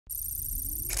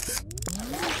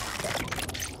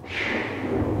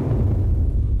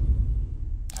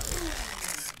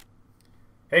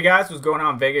Hey guys, what's going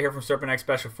on? Vega here from Serpent X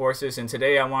Special Forces, and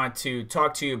today I wanted to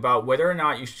talk to you about whether or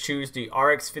not you should choose the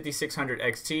RX 5600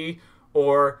 XT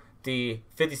or the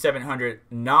 5700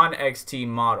 non-XT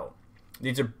model.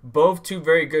 These are both two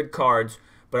very good cards,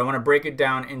 but I want to break it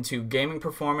down into gaming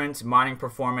performance, mining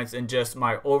performance, and just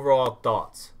my overall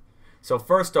thoughts. So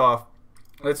first off,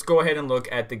 let's go ahead and look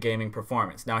at the gaming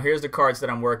performance. Now here's the cards that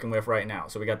I'm working with right now.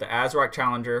 So we got the Asrock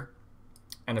Challenger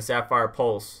and the Sapphire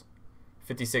Pulse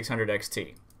 5600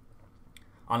 XT.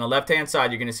 On the left hand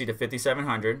side, you're going to see the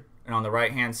 5700, and on the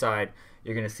right hand side,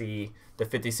 you're going to see the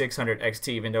 5600 XT,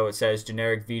 even though it says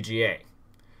generic VGA.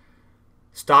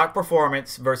 Stock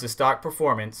performance versus stock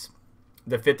performance,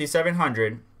 the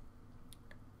 5700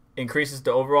 increases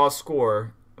the overall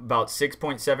score about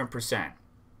 6.7%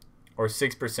 or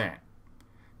 6%.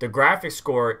 The graphics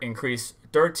score increased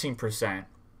 13%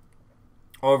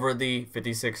 over the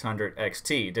 5600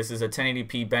 XT. This is a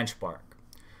 1080p benchmark.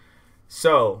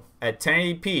 So at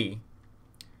 1080p,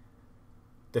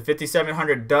 the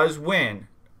 5700 does win,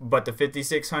 but the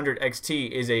 5600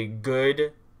 XT is a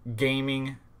good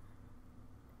gaming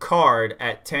card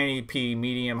at 1080p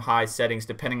medium high settings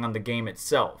depending on the game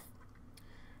itself.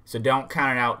 So don't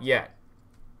count it out yet.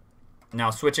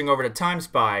 Now switching over to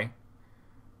TimeSpy,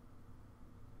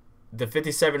 the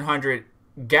 5700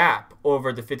 gap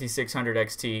over the 5600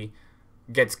 XT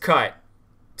gets cut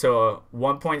to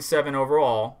 1.7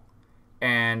 overall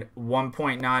and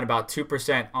 1.9, about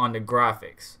 2% on the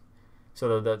graphics.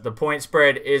 So the point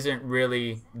spread isn't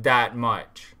really that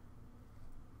much.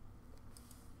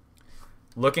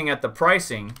 Looking at the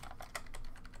pricing,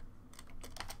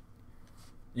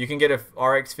 you can get a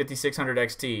RX 5600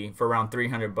 XT for around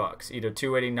 $300, either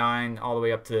 $289 all the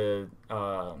way up to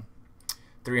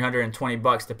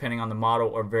 $320 depending on the model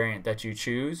or variant that you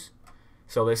choose.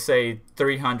 So let's say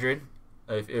 $300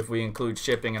 if we include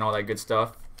shipping and all that good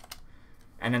stuff.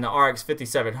 And then the RX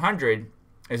 5700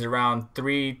 is around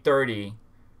 $330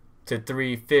 to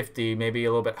 $350, maybe a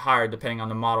little bit higher depending on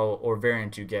the model or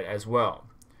variant you get as well.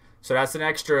 So that's an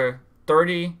extra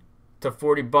 $30 to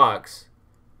 $40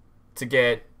 to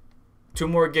get 2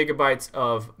 more gigabytes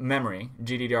of memory,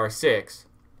 GDDR6,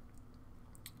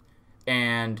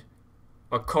 and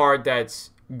a card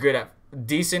that's good at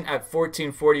decent at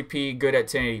 1440p, good at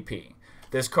 1080p.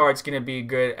 This card's going to be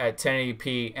good at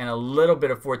 1080p and a little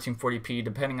bit of 1440p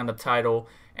depending on the title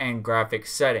and graphics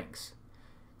settings.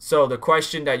 So the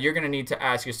question that you're going to need to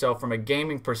ask yourself from a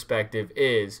gaming perspective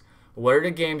is, what are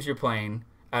the games you're playing,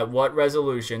 at what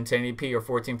resolution, 1080p or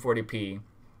 1440p,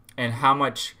 and how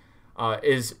much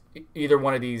is either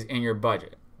one of these in your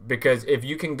budget? Because if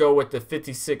you can go with the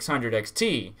 5600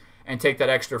 XT and take that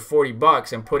extra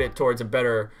 $40 and put it towards a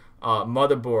better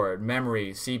motherboard,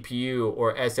 memory, CPU,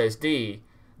 or SSD,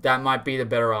 that might be the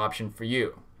better option for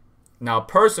you. Now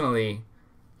personally,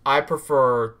 I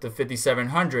prefer the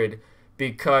 5700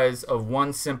 because of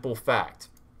one simple fact.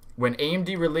 When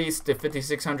AMD released the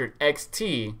 5600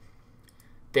 XT,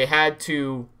 they had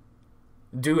to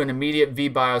do an immediate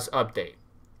VBIOS update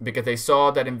because they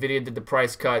saw that NVIDIA did the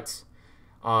price cuts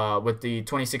with the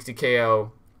 2060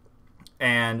 KO,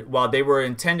 and while they were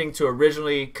intending to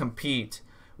originally compete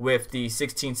with the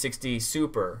 1660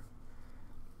 Super,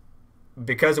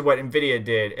 because of what NVIDIA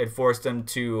did, it forced them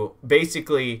to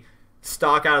basically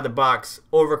stock out of the box,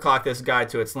 overclock this guy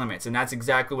to its limits, and that's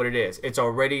exactly what it is. It's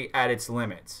already at its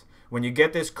limits. When you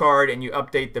get this card and you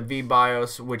update the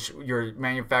VBIOS, which your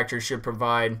manufacturer should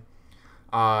provide,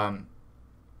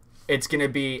 it's going to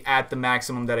be at the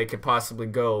maximum that it could possibly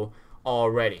go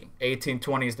already.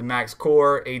 1820 is the max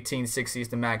core, 1860 is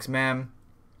the max mem.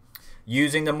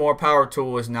 Using the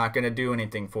MorePowerTool is not going to do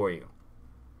anything for you.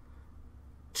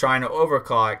 Trying to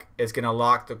overclock is going to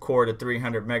lock the core to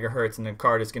 300 megahertz, and the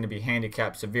card is going to be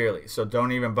handicapped severely. So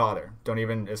don't even bother.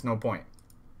 It's no point.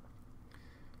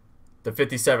 The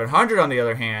 5700, on the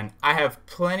other hand, I have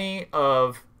plenty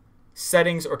of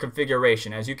settings or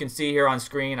configuration. As you can see here on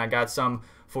screen, I got some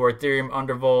for Ethereum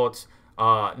undervolts,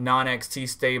 non-XT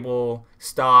stable,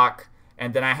 stock,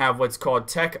 and then I have what's called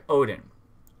Tech Odin.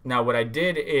 Now what I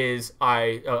did is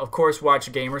I, of course,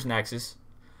 watched Gamers Nexus,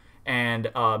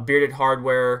 and Bearded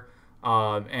Hardware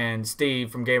and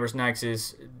Steve from Gamers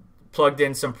Nexus plugged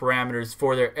in some parameters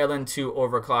for their LN2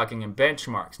 overclocking and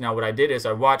benchmarks. Now what I did is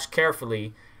I watched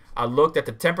carefully, I looked at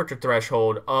the temperature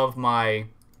threshold of my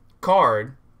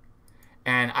card,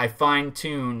 and I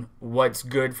fine-tune what's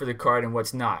good for the card and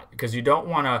what's not, because you don't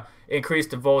want to increase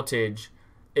the voltage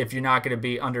if you're not going to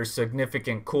be under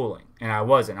significant cooling, and I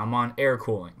wasn't. I'm on air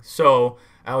cooling. So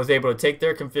I was able to take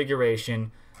their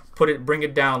configuration, bring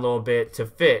it down a little bit to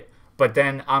fit, but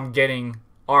then I'm getting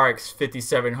RX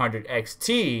 5700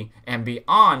 XT and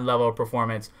beyond level of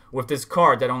performance with this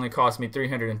card that only cost me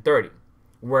 $330,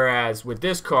 whereas with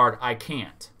this card I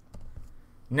can't.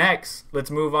 Next,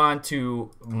 let's move on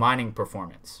to mining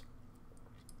performance.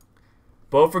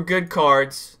 Both are good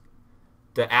cards.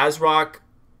 The Asrock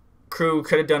crew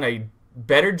could have done a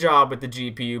better job with the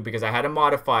GPU because I had to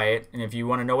modify it, and if you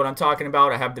want to know what I'm talking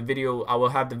about, I will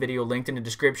have the video linked in the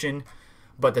description.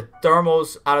 But the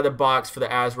thermals out of the box for the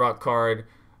Asrock card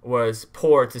was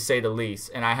poor, to say the least,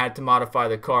 and I had to modify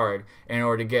the card in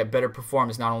order to get better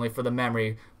performance, not only for the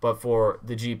memory but for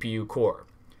the GPU core.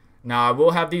 Now I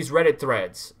will have these Reddit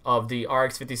threads of the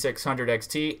RX 5600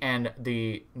 XT and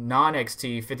the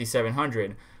non-XT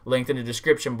 5700 linked in the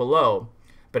description below.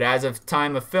 But as of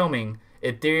time of filming,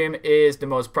 Ethereum is the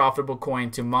most profitable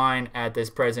coin to mine at this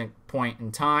present point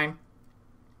in time.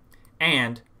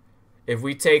 And if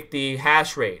we take the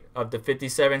hash rate of the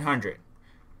 5700,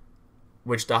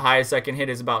 which the highest I can hit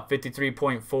is about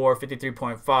 53.4,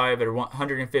 53.5 at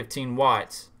 115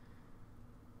 watts,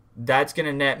 that's going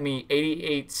to net me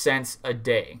 88 cents a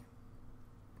day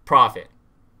profit.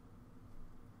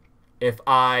 If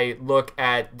I look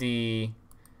at the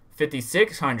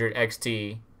 5600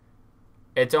 XT,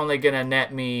 it's only going to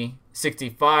net me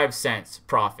 65 cents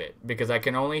profit because I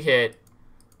can only hit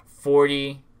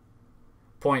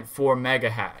 40.4 mega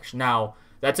hash. Now,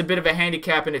 that's a bit of a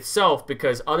handicap in itself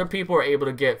because other people are able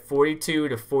to get 42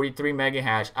 to 43 mega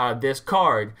hash out of this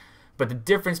card, but the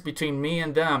difference between me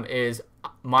and them is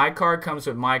my card comes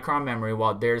with Micron memory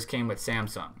while theirs came with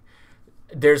Samsung.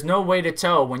 There's no way to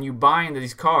tell when you buy into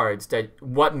these cards that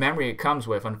what memory it comes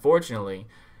with, unfortunately.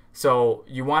 So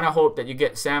you want to hope that you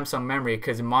get Samsung memory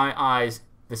because in my eyes,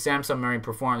 the Samsung memory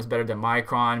performs better than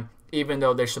Micron, even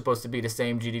though they're supposed to be the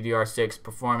same GDDR6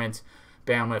 performance,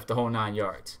 bandwidth, the whole 9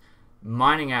 yards.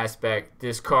 Mining aspect,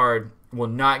 this card will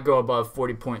not go above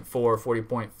 40.4,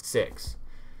 40.6.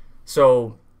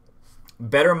 So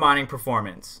better mining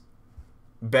performance,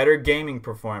 better gaming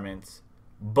performance,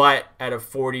 but at a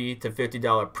 $40 to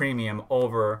 $50 premium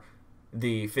over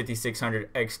the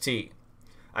 5600 XT.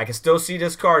 I can still see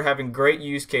this card having great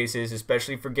use cases,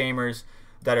 especially for gamers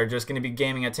that are just going to be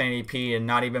gaming at 1080p and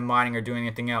not even mining or doing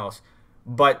anything else.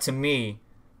 But to me,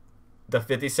 the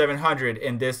 5700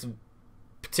 in this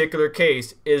particular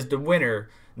case is the winner,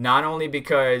 not only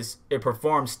because it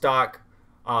performs stock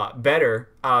better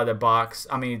out of the box.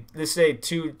 I mean, let's say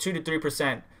 2 to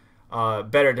 3%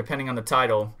 better depending on the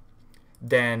title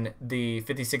than the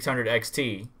 5600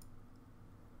 XT.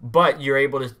 But you're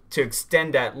able to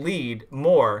extend that lead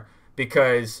more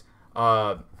because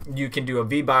you can do a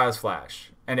VBIOS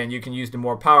flash, and then you can use the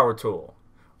MorePowerTool.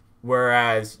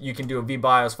 Whereas you can do a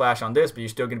VBIOS flash on this, but you're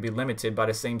still going to be limited by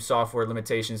the same software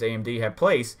limitations AMD had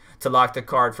placed to lock the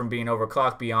card from being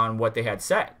overclocked beyond what they had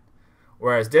set.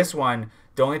 Whereas this one,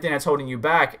 the only thing that's holding you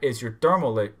back is your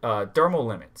thermal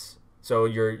limits. So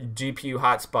your GPU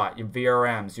hotspot, your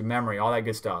VRMs, your memory, all that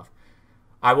good stuff.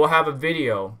 I will have a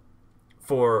video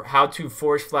for how to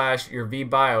force flash your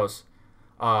VBIOS,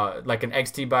 like an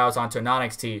XT BIOS onto a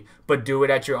non-XT, but do it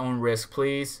at your own risk,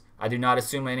 please. I do not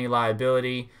assume any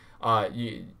liability.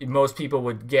 Most people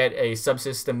would get a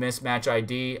subsystem mismatch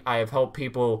ID. I have helped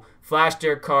people flash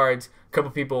their cards. A couple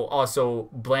people also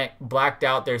blacked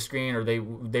out their screen, or they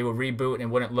would reboot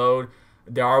and wouldn't load.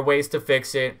 There are ways to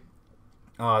fix it,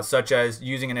 such as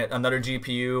using another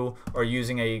GPU or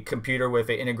using a computer with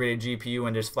an integrated GPU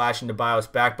and just flashing the BIOS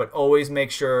back. But always make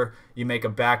sure you make a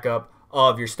backup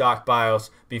of your stock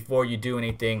BIOS before you do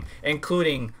anything,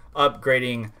 including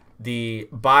upgrading the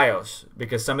BIOS,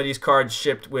 because some of these cards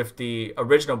shipped with the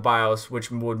original BIOS, which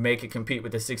would make it compete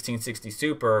with the 1660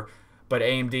 Super, but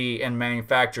AMD and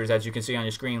manufacturers, as you can see on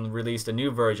your screen, released a new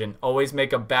version. Always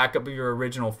make a backup of your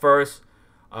original first,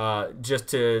 just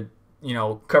to, you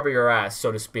know, cover your ass,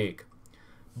 so to speak.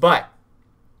 But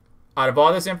out of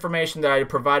all this information that I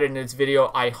provided in this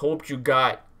video, I hope you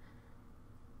got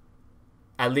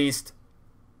at least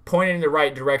pointed in the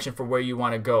right direction for where you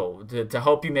want to go, to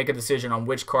help you make a decision on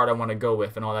which card I want to go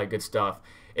with and all that good stuff.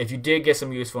 If you did get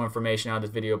some useful information out of this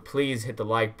video, please hit the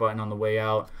like button on the way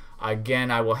out.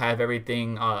 Again, I will have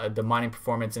everything, the mining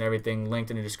performance and everything linked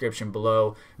in the description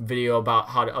below. Video about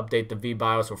how to update the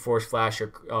VBIOS or Force Flash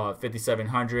your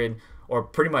 5700 or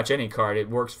pretty much any card. It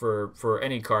works for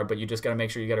any card, but you just got to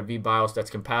make sure you got a VBIOS that's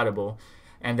compatible.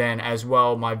 And then as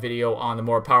well, my video on the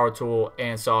MorePowerTool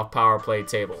and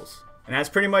SoftPowerPlayTables. And that's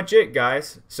pretty much it,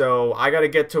 guys. So I got to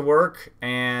get to work,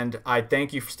 and I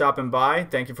thank you for stopping by.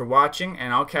 Thank you for watching,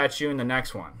 and I'll catch you in the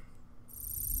next one.